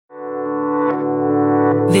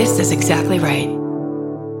This is exactly right.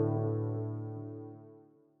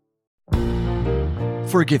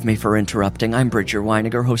 Forgive me for interrupting. I'm Bridger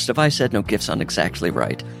Weiniger, host of I Said No Gifts on Exactly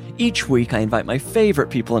Right. Each week, I invite my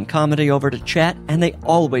favorite people in comedy over to chat, and they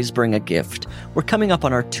always bring a gift. We're coming up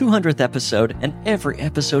on our 200th episode, and every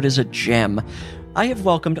episode is a gem. I have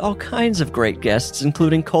welcomed all kinds of great guests,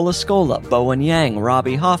 including Cola Scola, Bowen Yang,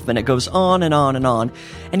 Robbie Hoffman. It goes on and on and on.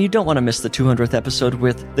 And you don't want to miss the 200th episode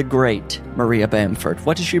with the great Maria Bamford.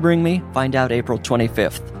 What does she bring me? Find out April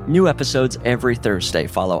 25th. New episodes every Thursday.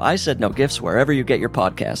 Follow I Said No Gifts wherever you get your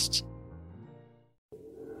podcasts.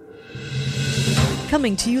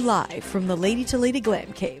 Coming to you live from the Lady to Lady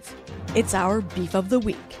Glam Cave, it's our Beef of the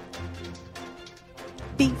Week.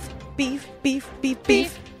 Beef, beef, beef, beef,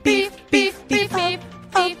 beef, beef, beef, beef, beef,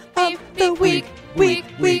 of the week, week,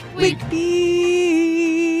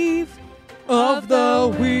 beef of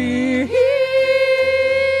the week,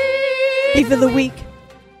 beef of the week.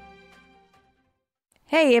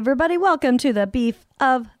 Hey everybody, welcome to the Beef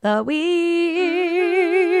of the Week.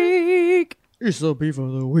 It's the Beef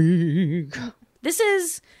of the Week. This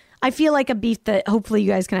is, I feel like a beef that hopefully you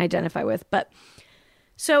guys can identify with. But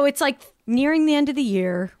so it's like nearing the end of the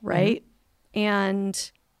year, right? Mm-hmm.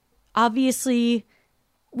 And obviously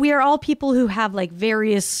we are all people who have like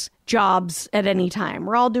various jobs at any time.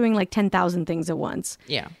 We're all doing like 10,000 things at once.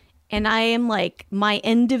 Yeah. And I am like, my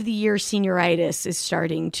end of the year senioritis is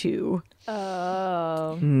starting to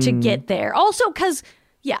get there. Also, because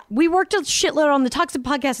yeah, we worked a shitload on the Toxic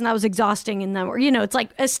podcast and that was exhausting. And then, it's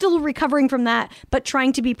like still recovering from that, but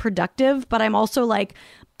trying to be productive. But I'm also like,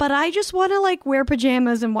 but I just want to like wear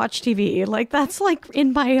pajamas and watch TV. Like that's like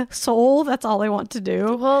in my soul. That's all I want to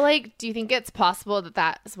do. Well, like, do you think it's possible that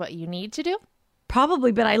that is what you need to do?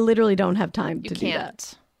 Probably, but I literally don't have time to do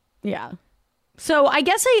that. Yeah. So I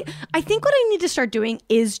guess I think what I need to start doing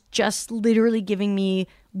is just literally giving me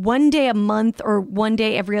one day a month or one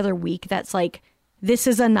day every other week. That's like, this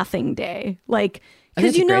is a nothing day. Like,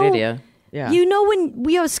 because a great idea. Yeah. When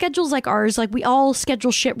we have schedules like ours, like we all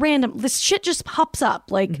schedule shit random. This shit just pops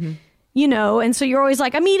up, like, and so you're always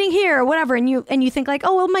like, I'm eating here or whatever. And you think like,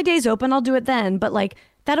 oh, well, my day's open. I'll do it then. But like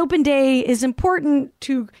that open day is important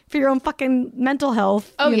for your own fucking mental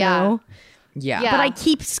health. Oh, you know? Yeah. But I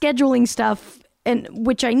keep scheduling stuff and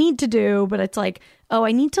which I need to do. But it's like, oh,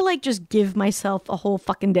 I need to like just give myself a whole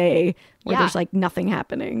fucking day where there's like nothing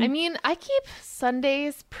happening. I mean, I keep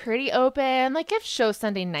Sundays pretty open. Like I have show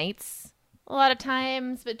Sunday nights a lot of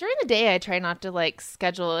times, but during the day I try not to like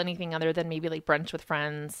schedule anything other than maybe like brunch with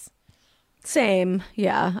friends. Same.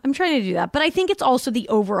 Yeah. I'm trying to do that. But I think it's also the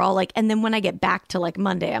overall like, and then when I get back to like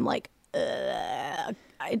Monday, I'm like,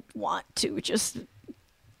 I want to just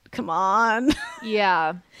come on.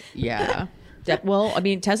 Yeah. Yeah. Well, I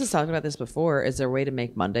mean, Tessa's talked about this before. Is there a way to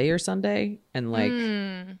make Monday your Sunday? And like,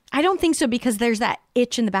 I don't think so because there's that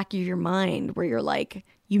itch in the back of your mind where you're like,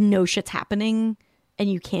 shit's happening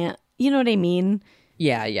and you can't, you know what I mean?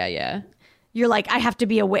 Yeah. You're like, I have to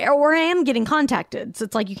be aware or I am getting contacted. So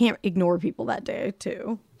it's like, you can't ignore people that day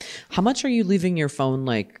too. How much are you leaving your phone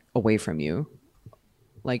like away from you?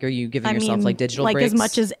 Like, are you giving yourself like digital like breaks? as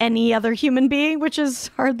much as any other human being, which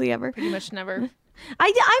is hardly ever. Pretty much never.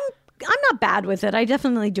 I'm not bad with it. I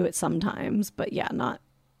definitely do it sometimes, but yeah, not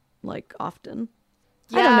like often.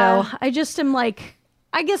 Yeah. I don't know. I just am like,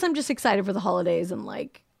 I guess I'm just excited for the holidays and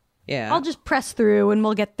like, I'll just press through and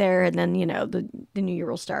we'll get there. And then, the new year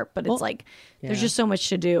will start, but it's like, there's just so much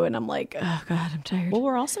to do. And I'm like, oh God, I'm tired. Well,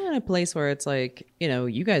 we're also in a place where it's like,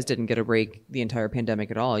 you guys didn't get a break the entire pandemic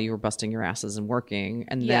at all. You were busting your asses and working.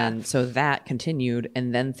 And then, so that continued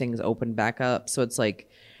and then things opened back up. So it's like,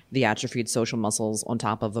 the atrophied social muscles on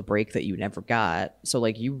top of a break that you never got. So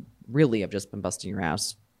like you really have just been busting your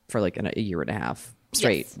ass for like a year and a half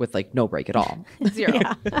straight with like no break at all. Zero.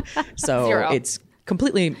 So it's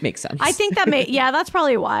completely makes sense. I think that that's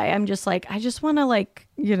probably why I'm just like, I just want to like,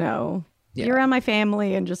 be around my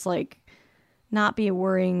family and just like not be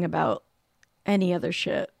worrying about any other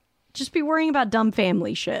shit. Just be worrying about dumb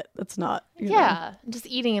family shit. That's not, just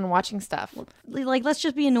eating and watching stuff. Like, let's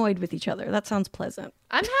just be annoyed with each other. That sounds pleasant.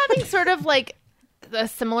 I'm having sort of like a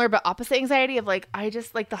similar but opposite anxiety of like, I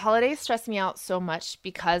just like the holidays stress me out so much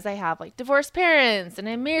because I have like divorced parents and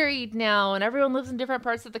I'm married now and everyone lives in different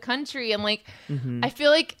parts of the country. And like, I feel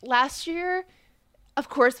like last year, of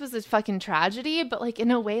course, was a fucking tragedy, but like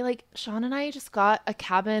in a way, like Sean and I just got a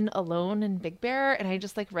cabin alone in Big Bear and I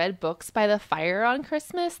just like read books by the fire on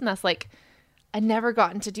Christmas. And that's like, I'd never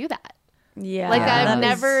gotten to do that. Yeah. Like I've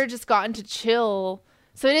never just gotten to chill.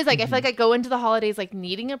 So it is like, I feel like I go into the holidays like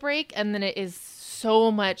needing a break and then it is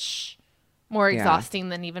so much more exhausting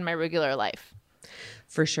than even my regular life.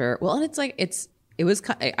 For sure. Well, and it's like, It was.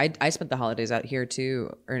 I spent the holidays out here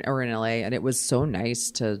too, or in LA, and it was so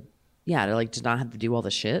nice to like to not have to do all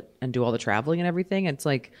the shit and do all the traveling and everything. And it's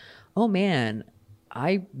like, oh man,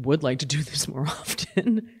 I would like to do this more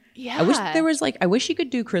often. Yeah. I wish there was I wish you could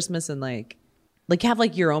do Christmas and like have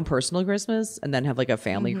like your own personal Christmas and then have like a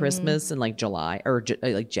family Christmas in like July or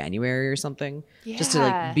like January or something. Yeah. Just to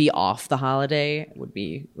like be off the holiday would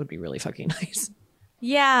be really fucking nice.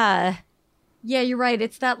 Yeah. Yeah, you're right.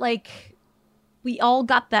 It's that like we all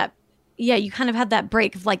got that. Yeah, you kind of had that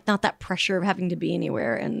break of like not that pressure of having to be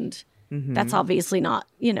anywhere, and that's obviously not,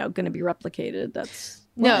 going to be replicated. That's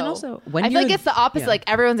no. And also, I feel like it's the opposite. Like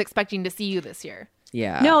everyone's expecting to see you this year.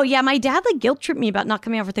 Yeah. No, yeah, my dad like guilt tripped me about not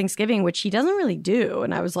coming out for Thanksgiving, which he doesn't really do,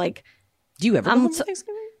 and I was like, do you ever come home for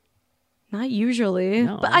Thanksgiving? Not usually.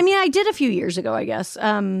 No. But I mean, I did a few years ago, I guess.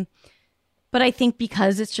 But I think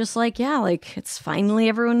because it's just like, yeah, like it's finally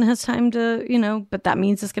everyone has time to, but that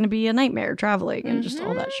means it's going to be a nightmare traveling and just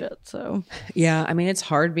all that shit. So, yeah, I mean, it's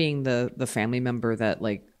hard being the family member that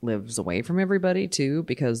like lives away from everybody too,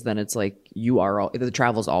 because then it's like the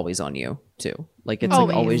travel's always on you too. Like it's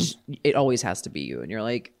like always, it always has to be you. And you're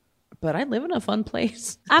like, but I live in a fun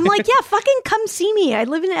place. I'm like, yeah, fucking come see me. I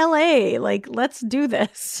live in LA. Like, let's do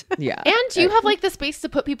this. Yeah. And you have like the space to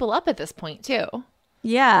put people up at this point too.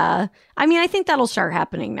 Yeah. I mean, I think that'll start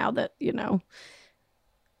happening now that,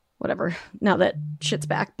 whatever, now that shit's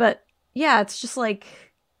back. But yeah, it's just like,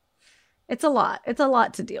 it's a lot. It's a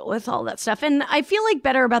lot to deal with, all that stuff. And I feel like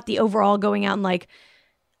better about the overall going out and like,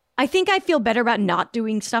 I think I feel better about not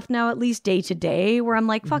doing stuff now, at least day to day, where I'm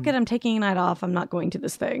like, fuck it, I'm taking a night off. I'm not going to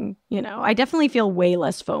this thing. I definitely feel way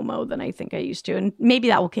less FOMO than I think I used to. And maybe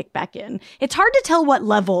that will kick back in. It's hard to tell what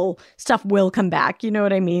level stuff will come back. You know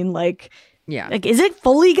what I mean? Like, yeah. Like, is it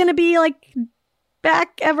fully going to be like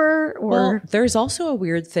back ever? Or well, there's also a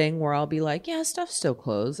weird thing where I'll be like, yeah, stuff's still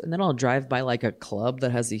closed. And then I'll drive by like a club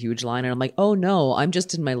that has a huge line and I'm like, oh no, I'm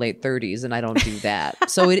just in my late 30s and I don't do that.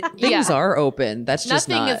 So things are open. That's just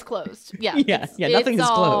nothing is closed. Yeah. Nothing is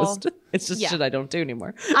closed. It's just shit I don't do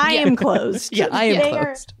anymore. I am closed. Yeah, I am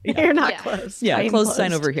closed. They're not closed. Yeah, closed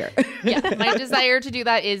sign over here. Yeah, my desire to do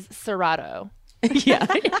that is Serato. Yeah.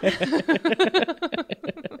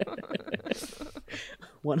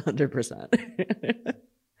 100%.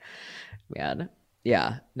 Man.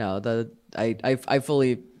 Yeah. No, I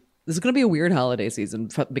fully, this is going to be a weird holiday season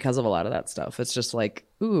because of a lot of that stuff. It's just like,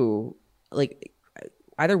 ooh, like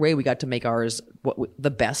either way we got to make ours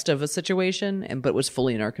the best of a situation but it was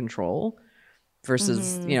fully in our control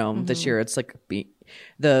versus, this year it's like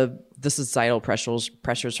the societal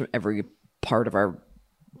pressures from every part of our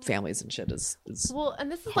families and shit is well,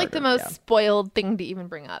 and this is harder, like the most spoiled thing to even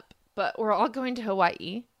bring up, but we're all going to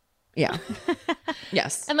Hawaii. Yeah.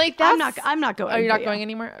 Yes. And like that's I'm not going. Oh, you're not going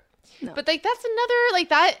anymore? No. But like that's another like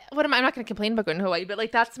that I'm not going to complain about going to Hawaii, but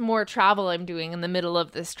like that's more travel I'm doing in the middle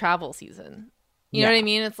of this travel season. You know what I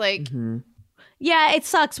mean? It's like yeah, it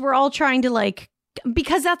sucks. We're all trying to like,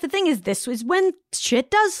 because that's the thing is this is when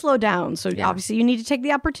shit does slow down. So obviously you need to take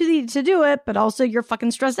the opportunity to do it, but also you're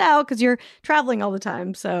fucking stressed out because you're traveling all the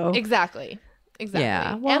time. So exactly.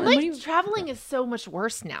 Yeah. Well, and like traveling is so much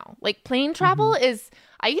worse now. Like plane travel is,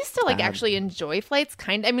 I used to like actually enjoy flights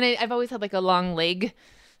kind of. I mean, I've always had like a long leg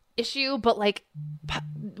issue, but like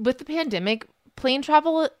with the pandemic, plane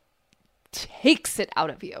travel takes it out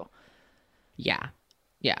of you. Yeah.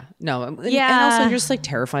 Yeah. No. And also you're just like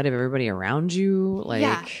terrified of everybody around you. Like,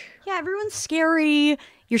 yeah, everyone's scary.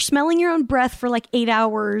 You're smelling your own breath for like 8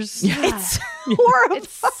 hours. Yeah. It's horrible. It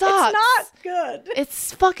sucks. It's not good.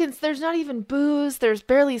 It's fucking, there's not even booze. There's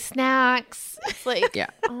barely snacks. It's like,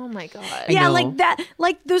 oh my God. Yeah, like that,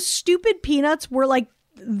 like those stupid peanuts were like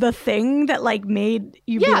the thing that like made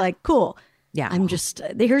you be like, cool. Yeah. I'm just,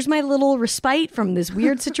 here's my little respite from this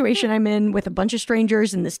weird situation I'm in with a bunch of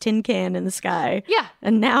strangers in this tin can in the sky. Yeah.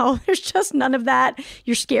 And now there's just none of that.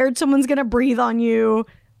 You're scared someone's going to breathe on you.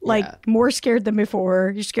 Like more scared than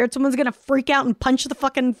before. You're scared someone's going to freak out and punch the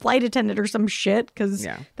fucking flight attendant or some shit because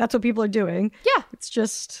that's what people are doing. Yeah. It's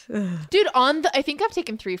just. Dude, I think I've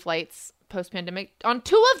taken 3 flights post-pandemic. On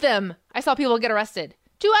 2 of them, I saw people get arrested.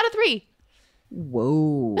 2 out of 3.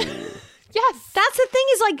 Whoa. Yes. That's the thing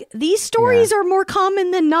is like these stories are more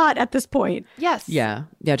common than not at this point. Yes. Yeah.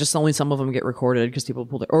 Yeah. Just only some of them get recorded because people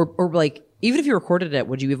pulled it. Or like, even if you recorded it,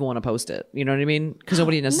 would you even want to post it? You know what I mean? Because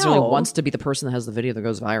nobody necessarily wants to be the person that has the video that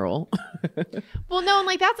goes viral. Well, no. And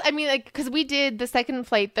like that's, I mean, like, because we did the second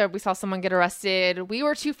flight that we saw someone get arrested. We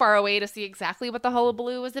were too far away to see exactly what the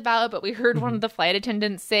hullabaloo was about. But we heard one of the flight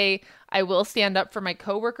attendants say, I will stand up for my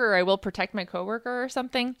coworker, or I will protect my coworker or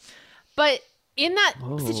something. But in that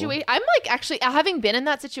situation, I'm like, actually, having been in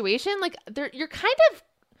that situation, like you're kind of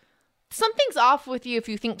something's off with you if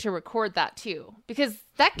you think to record that too, because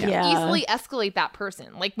that can easily escalate that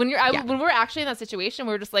person. Like when when we're actually in that situation,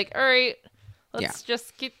 we're just like, all right, let's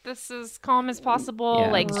just keep this as calm as possible.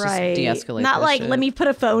 Like, just de-escalate. Not like, let me put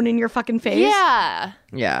a phone in your fucking face.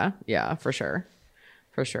 Yeah, for sure.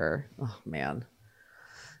 Oh man.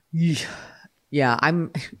 Yeah,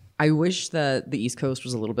 I wish that the East Coast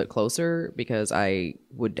was a little bit closer, because I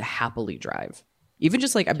would happily drive. Even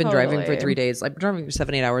just like, I've been driving for 3 days. I've been driving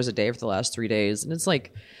 7-8 hours a day for the last 3 days, and it's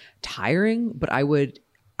like tiring, but I would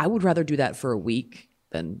rather do that for a week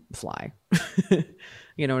than fly.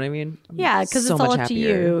 You know what I mean? Yeah, because so it's all up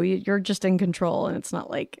happier. to you. You're just in control, and it's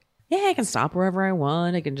not like, I can stop wherever I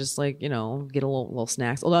want. I can just like, get a little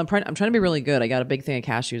snacks. Although I'm trying to be really good. I got a big thing of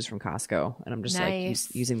cashews from Costco, and I'm just like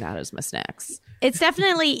using that as my snacks. it's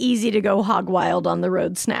definitely easy to go hog wild on the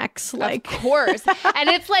road snacks. Like, of course. And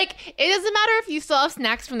it's like, it doesn't matter if you still have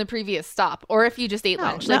snacks from the previous stop or if you just ate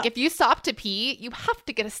lunch. Like if you stop to pee, you have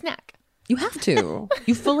to get a snack. You have to.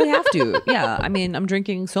 You fully have to. Yeah. I mean, I'm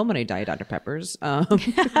drinking so many Diet Dr. Peppers.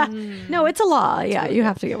 no, it's a law. Yeah, you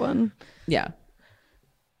have to get one. Yeah.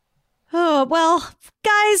 Oh, well,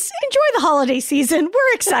 guys, enjoy the holiday season.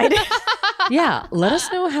 We're excited. Yeah. Let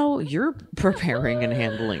us know how you're preparing and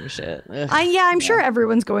handling shit. I'm sure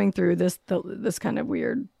everyone's going through this kind of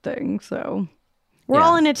weird thing. So we're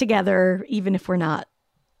all in it together, even if we're not.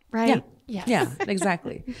 Right? Yes. Yeah,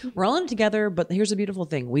 exactly. We're all in it together, but here's the beautiful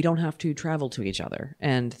thing. We don't have to travel to each other.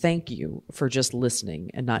 And thank you for just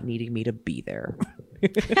listening and not needing me to be there.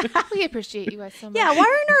 We appreciate you guys so much. Yeah, why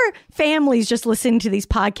aren't our families just listening to these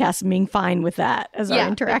podcasts and being fine with that as our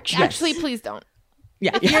interaction? Actually, please don't.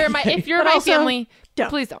 Yeah. If you're my family,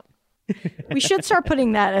 please don't. We should start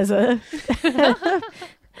putting that as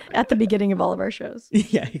at the beginning of all of our shows.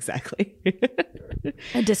 Yeah, exactly.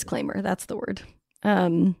 A disclaimer, that's the word.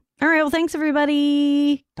 All right, well, thanks,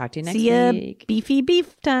 everybody. Talk to you next See ya. week. Beefy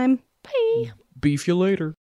beef time. Bye. Beef you later.